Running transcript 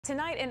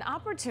Tonight, an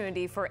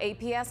opportunity for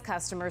APS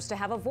customers to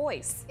have a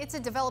voice. It's a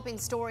developing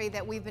story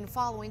that we've been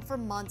following for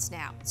months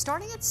now.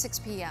 Starting at 6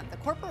 p.m., the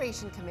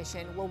Corporation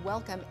Commission will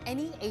welcome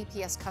any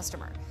APS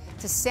customer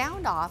to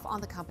sound off on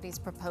the company's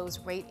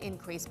proposed rate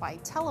increase by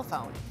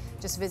telephone.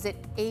 Just visit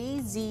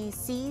azcc.gov.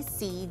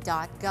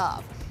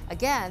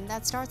 Again,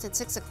 that starts at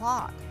 6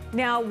 o'clock.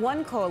 Now,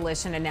 one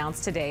coalition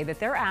announced today that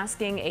they're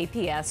asking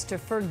APS to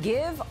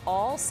forgive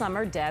all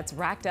summer debts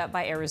racked up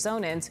by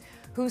Arizonans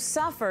who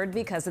suffered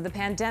because of the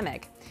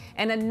pandemic.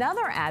 And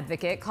another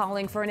advocate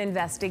calling for an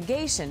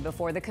investigation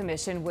before the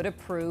commission would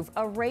approve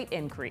a rate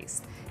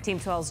increase. Team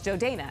 12's Joe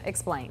Dana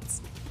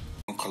explains.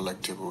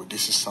 Collectible.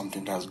 This is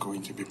something that's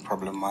going to be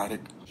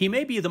problematic. He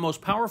may be the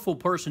most powerful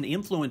person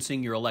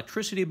influencing your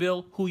electricity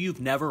bill who you've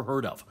never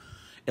heard of.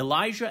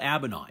 Elijah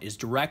Abinah is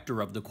director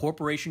of the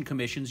Corporation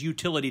Commission's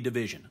Utility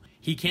Division.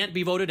 He can't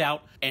be voted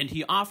out, and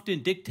he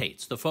often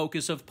dictates the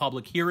focus of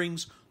public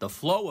hearings, the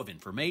flow of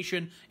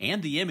information,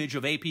 and the image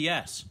of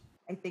APS.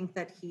 I think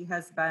that he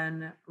has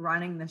been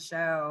running the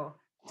show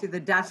to the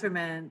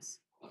detriment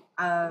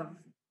of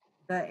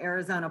the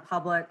Arizona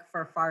public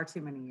for far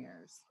too many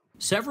years.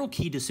 Several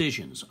key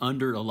decisions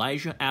under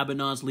Elijah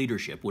Abinah's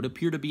leadership would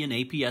appear to be in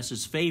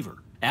APS's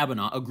favor.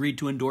 Abinah agreed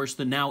to endorse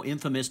the now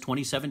infamous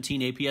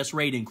 2017 APS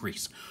rate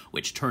increase,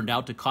 which turned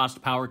out to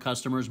cost power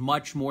customers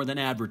much more than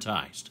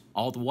advertised,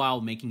 all the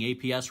while making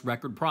APS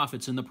record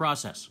profits in the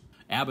process.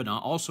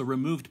 Abinah also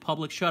removed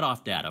public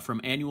shutoff data from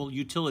annual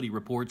utility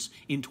reports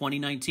in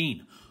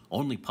 2019,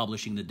 only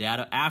publishing the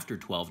data after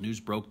 12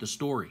 News broke the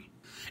story.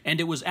 And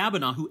it was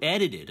Abinah who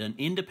edited an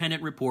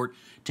independent report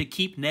to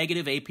keep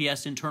negative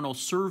APS internal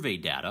survey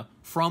data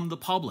from the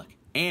public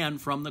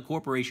and from the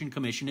Corporation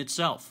Commission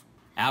itself.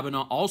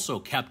 Abinah also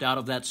kept out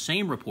of that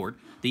same report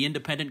the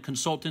independent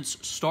consultant's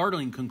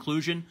startling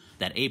conclusion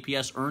that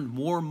APS earned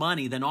more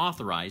money than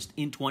authorized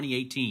in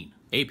 2018.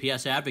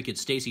 APS advocate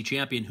Stacey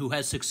Champion, who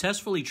has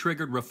successfully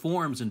triggered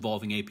reforms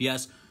involving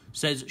APS,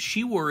 says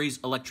she worries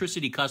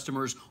electricity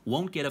customers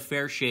won't get a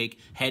fair shake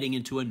heading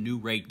into a new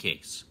rate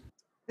case.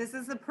 This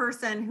is the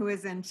person who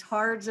is in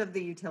charge of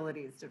the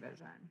utilities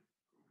division.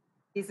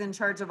 He's in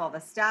charge of all the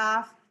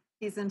staff.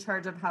 He's in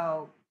charge of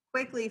how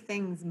quickly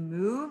things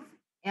move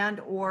and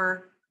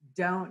or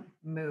don't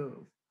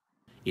move.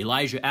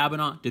 Elijah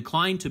Abinah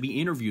declined to be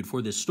interviewed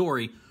for this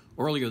story.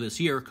 Earlier this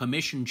year,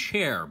 Commission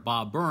Chair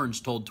Bob Burns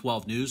told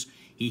 12 News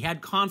he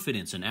had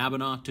confidence in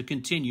Abinah to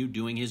continue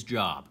doing his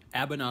job.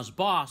 Abinah's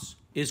boss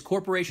is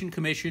Corporation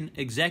Commission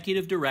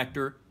Executive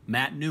Director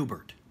Matt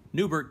Newbert.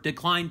 Newbert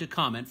declined to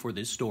comment for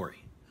this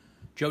story.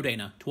 Joe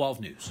Dana,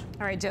 12 News.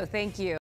 All right, Joe, thank you.